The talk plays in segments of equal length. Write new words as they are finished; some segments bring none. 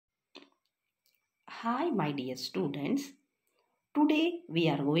Hi, my dear students. Today we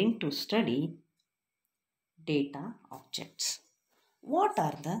are going to study data objects. What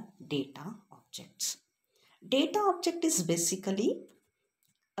are the data objects? Data object is basically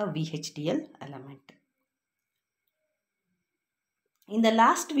a VHDL element. In the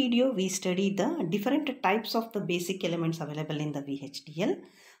last video, we studied the different types of the basic elements available in the VHDL.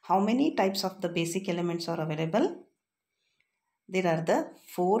 How many types of the basic elements are available? There are the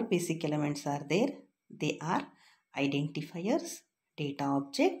 4 basic elements are there. They are identifiers, data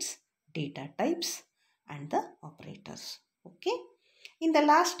objects, data types and the operators. Okay. In the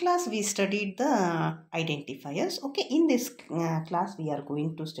last class we studied the identifiers. Okay. In this class we are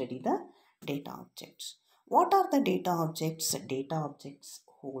going to study the data objects. What are the data objects? Data objects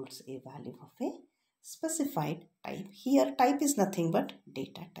holds a value of a specified type. Here type is nothing but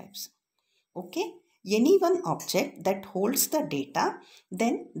data types. Okay. Any one object that holds the data,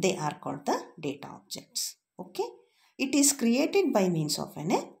 then they are called the data objects. Okay. It is created by means of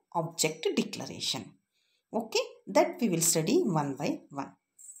an object declaration. Okay. That we will study one by one.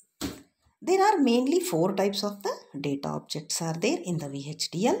 There are mainly 4 types of the data objects are there in the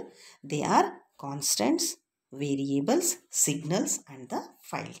VHDL. They are constants, variables, signals and the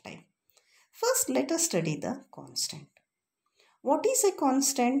file type. First, let us study the constant. What is a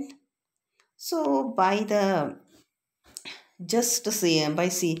constant? So by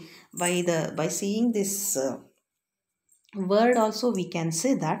seeing this word also we can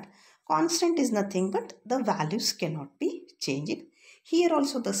say that constant is nothing but the values cannot be changed. Here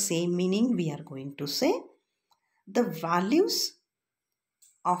also the same meaning we are going to say. The values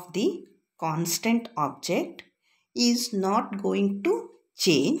of the constant object is not going to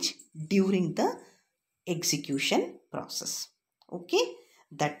change during the execution process. Okay.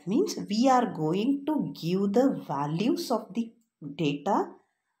 That means we are going to give the values of the data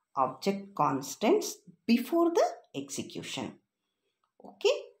object constants before the execution.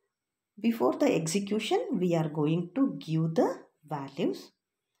 Okay. Before the execution, we are going to give the values.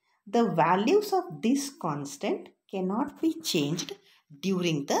 The values of this constant cannot be changed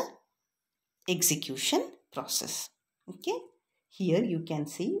during the execution process. Okay. Here you can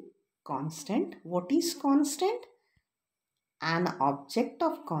see constant. What is constant? An object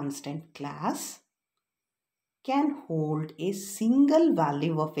of constant class can hold a single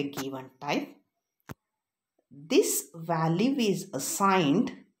value of a given type. This value is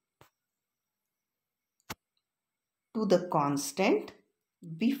assigned to the constant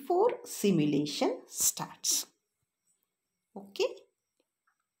before simulation starts. Okay.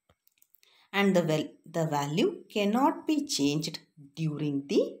 And the value cannot be changed during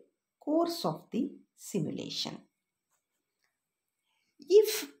the course of the simulation.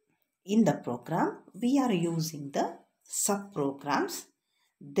 If in the program we are using the subprograms,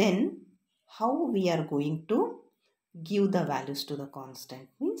 then how we are going to give the values to the constant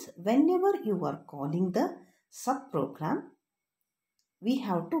means whenever you are calling the subprogram, we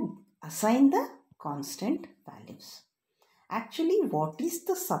have to assign the constant values. Actually, what is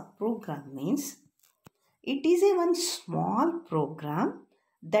the subprogram means? It is a one small program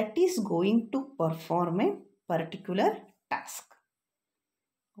that is going to perform a particular task.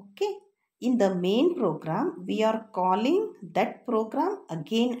 Okay. In the main program, we are calling that program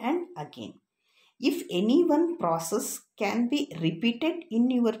again and again. If any one process can be repeated in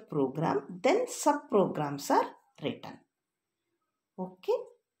your program, then subprograms are written. Okay.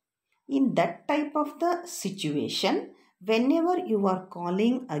 In that type of the situation, whenever you are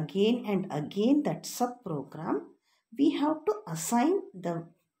calling again and again that subprogram, we have to assign the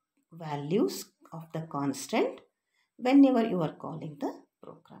values of the constant whenever you are calling the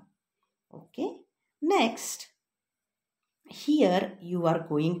program. Okay. Next, here you are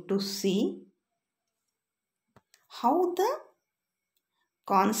going to see how the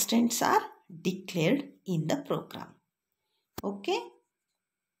constants are declared in the program. Okay.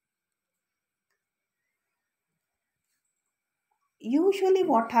 Usually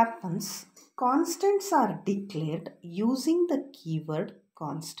what happens, constants are declared using the keyword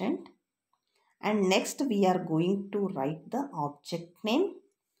constant, and next we are going to write the object name,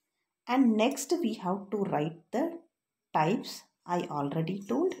 and next we have to write the types. I already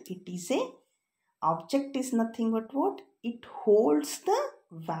told it is a object is nothing but what? It holds the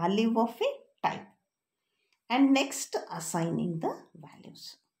value of a type, and next assigning the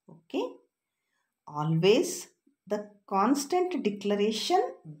values. Okay. Always the constant declaration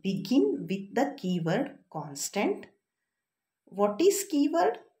begin with the keyword constant. What is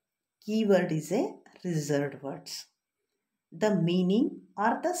keyword? Keyword is a reserved words. The meaning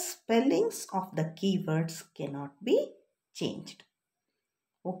or the spellings of the keywords cannot be changed.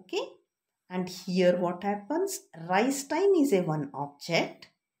 Okay. And here what happens? Rise time is a one object.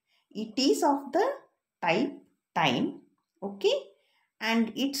 It is of the type time. Okay.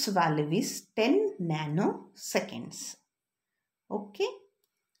 And its value is 10 nanoseconds. Okay.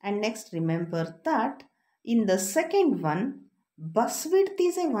 And next remember that in the second one, bus width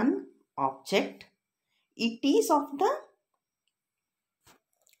is a one object. It is of the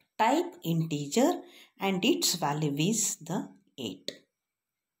type integer and its value is the 8.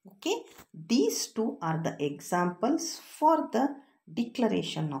 Okay, these two are the examples for the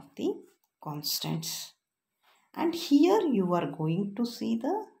declaration of the constants. And here you are going to see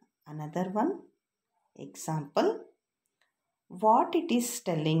the another one example. What it is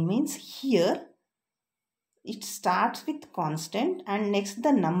telling means here it starts with constant and next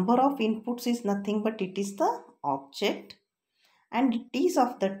the number of inputs is nothing but it is the object and it is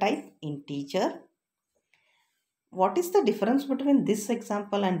of the type integer. What is the difference between this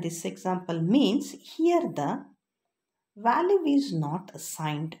example and this example means here the value is not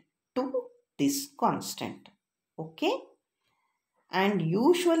assigned to this constant. Okay. And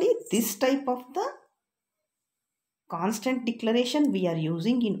usually this type of the constant declaration we are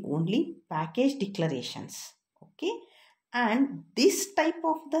using in only package declarations. Okay. And this type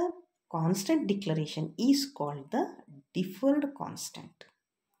of the constant declaration is called the deferred constant.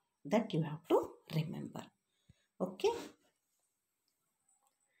 That you have to remember. Okay.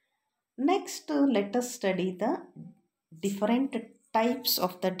 Next, let us study the different types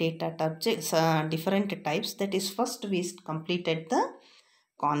of the data objects, different types. That is, first we completed the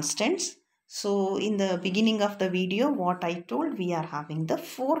constants. So in the beginning of the video, what I told, we are having the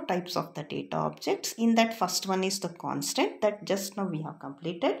 4 types of the data objects. In that first one is the constant that just now we have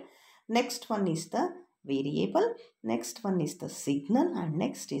completed. Next one is the variable. Next one is the signal and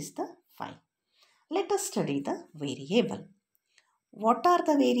next is the file. Let us study the variable. What are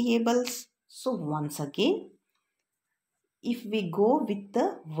the variables? So once again, if we go with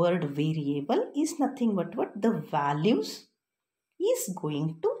the word variable is nothing but what the values is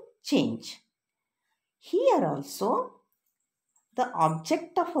going to change. Here also the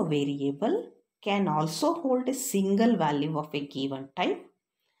object of a variable can also hold a single value of a given type.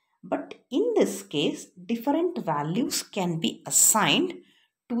 But in this case, different values can be assigned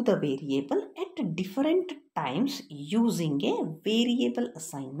to the variable at different times using a variable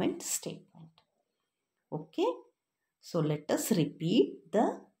assignment statement. Okay. So let us repeat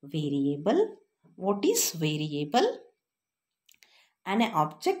the variable. What is variable? An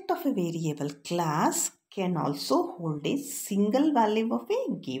object of a variable class can also hold a single value of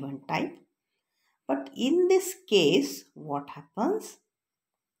a given type. But in this case, what happens?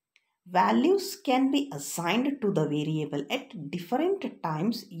 Values can be assigned to the variable at different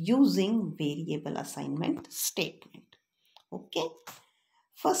times using variable assignment statement. Okay.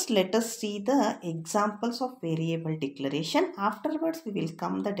 First, let us see the examples of variable declaration. Afterwards, we will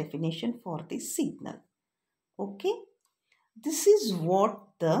come the definition for the signal. Okay. This is what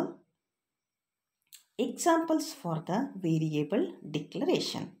the examples for the variable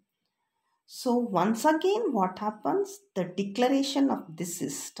declaration. So once again, what happens? The declaration of this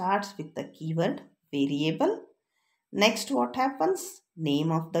starts with the keyword variable. Next, what happens?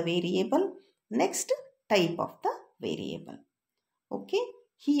 Name of the variable. Next, type of the variable. Okay.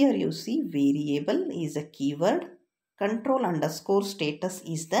 Here you see variable is a keyword. Control underscore status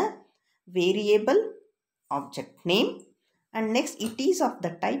is the variable object name. And next it is of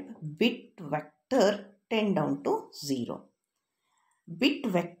the type bit vector 10 down to 0. Bit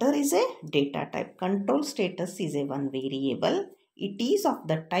vector is a data type. Control status is a one variable. It is of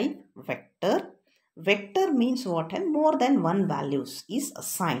the type vector. Vector means what? And more than one values is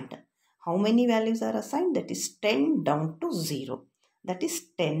assigned. How many values are assigned? That is 10 down to 0. That is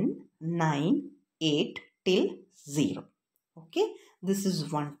 10, 9, 8 till 0. Okay. This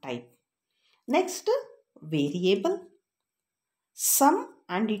is one type. Next, variable. Sum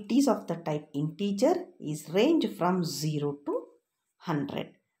and it is of the type integer is range from 0 to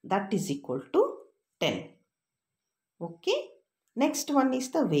 100. That is equal to 10. Okay. Next one is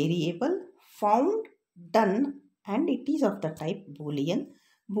the variable found, done and it is of the type boolean.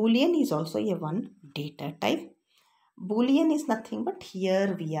 Boolean is also a one data type. Boolean is nothing but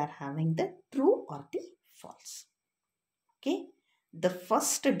here we are having the true or the false. Okay. The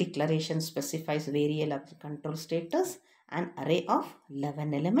first declaration specifies variable control status, an array of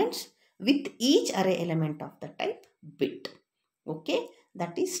 11 elements with each array element of the type bit. Okay.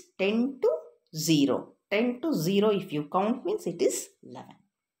 That is 10 to 0. 10 to 0 if you count means it is 11.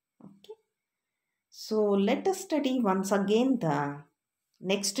 Okay. So let us study once again the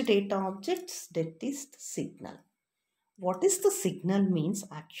next data objects, that is the signal. What is the signal means?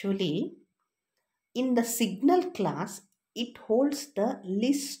 Actually, In the signal class, it holds the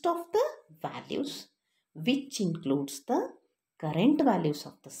list of the values, which includes the current values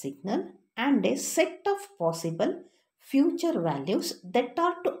of the signal and a set of possible future values that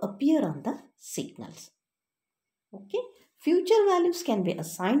are to appear on the signals. Okay, future values can be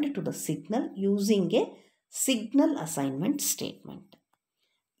assigned to the signal using a signal assignment statement.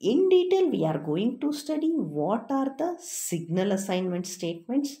 In detail, we are going to study what are the signal assignment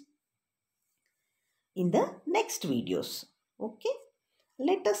statements in the next videos. Okay,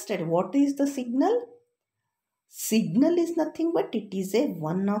 let us study what is the signal. Signal is nothing but it is a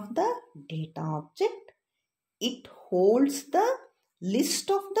one of the data object. It holds the list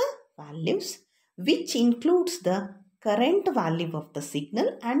of the values which includes the current value of the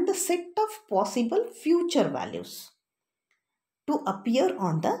signal and the set of possible future values to appear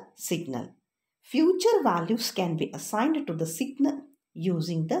on the signal. Future values can be assigned to the signal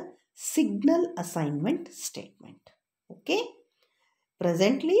using the signal assignment statement. Okay.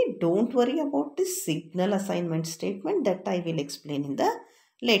 Presently, don't worry about this signal assignment statement that I will explain in the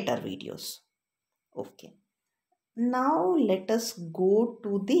later videos. Okay. Now let us go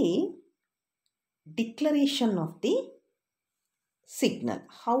to the declaration of the signal.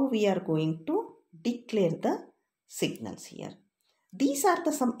 How we are going to declare the signals here. These are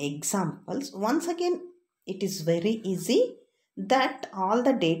the some examples. Once again, it is very easy that all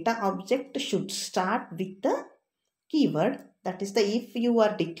the data object should start with the keyword. That is the if you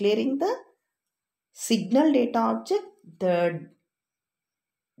are declaring the signal data object, the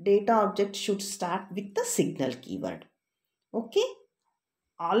data object should start with the signal keyword. Okay.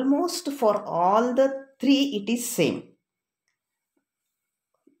 Almost for all the three it is same.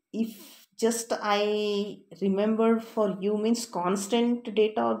 If just I remember for you means constant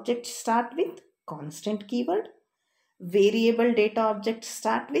data object start with constant keyword. Variable data object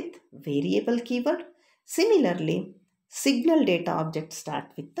start with variable keyword. Similarly, signal data object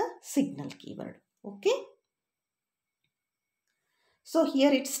start with the signal keyword. Okay. So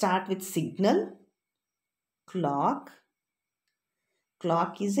here it start with signal, clock.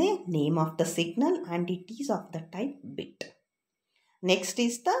 Clock is a name of the signal and it is of the type bit. Next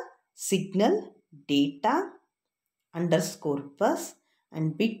is the signal data underscore bus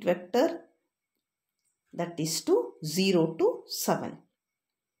and bit vector, that is to 0 to 7.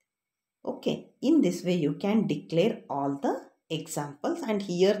 Okay, in this way you can declare all the examples and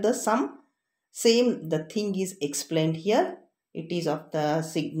here the same the thing is explained here. It is of the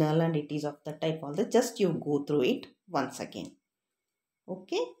signal and it is of the type all the just you go through it once again.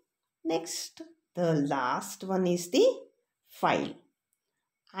 Okay, next the last one is the file.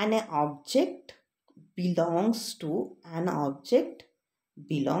 An object belongs to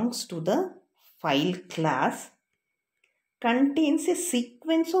the file class, contains a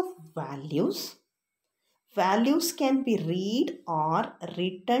sequence of values. Values can be read or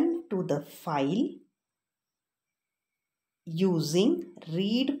written to the file using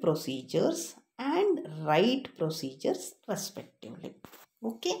read procedures and write procedures respectively.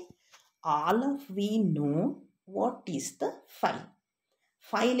 Okay, all of we know what is the file.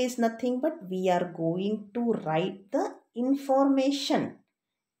 File is nothing but we are going to write the information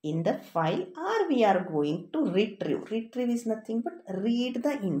in the file or we are going to retrieve. Retrieve is nothing but read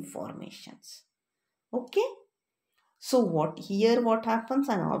the informations. Okay. So what happens?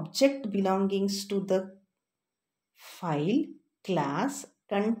 An object belonging to the file class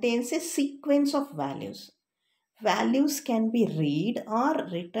contains a sequence of values. Values can be read or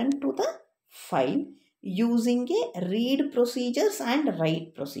written to the file using a read procedures and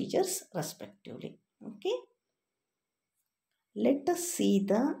write procedures respectively. Okay. Let us see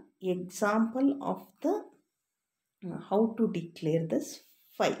the example of the how to declare this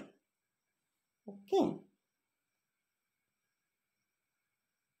file. Okay.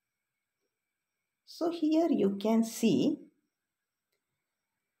 So here you can see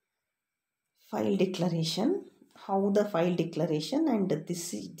file declaration, how the file declaration, and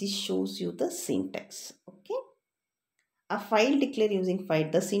this shows you the syntax. Okay. A file declare using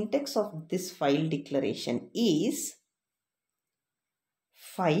file. The syntax of this file declaration is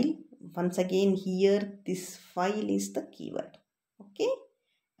file. Once again here this file is the keyword. Okay.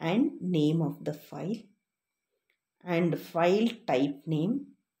 And name of the file and file type name,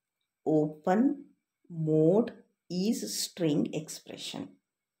 open, mode is string expression.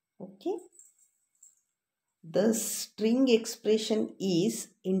 Okay. The string expression is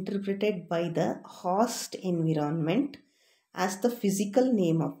interpreted by the host environment as the physical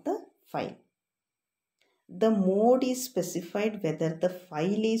name of the file. The mode is specified whether the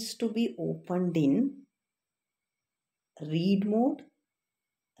file is to be opened in read mode,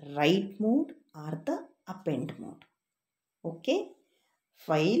 write mode are the append mode. Okay.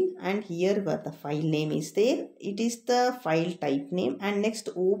 File, and here where the file name is there, it is the file type name, and next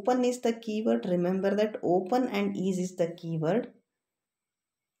open is the keyword. Remember that open and is the keyword.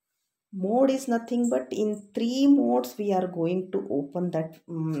 Mode is nothing but in 3 modes we are going to open that,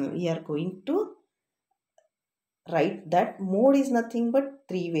 we are going to write that. Mode is nothing but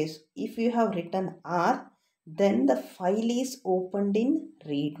 3 ways. If you have written R, then the file is opened in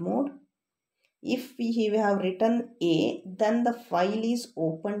read mode. If we have written A, then the file is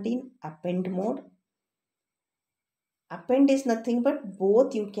opened in append mode. Append is nothing but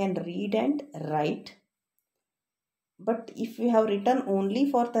both you can read and write. But if you have written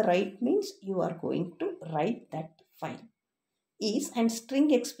only for the write means you are going to write that file. Is and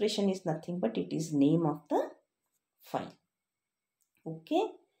string expression is nothing but it is name of the file. Okay.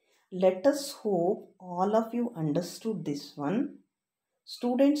 Let us hope all of you understood this one.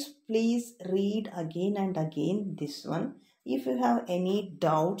 Students, please read again and again this one. If you have any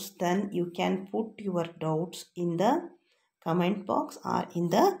doubts, then you can put your doubts in the comment box or in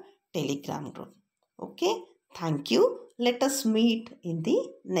the Telegram group. Okay. Thank you. Let us meet in the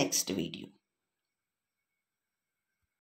next video.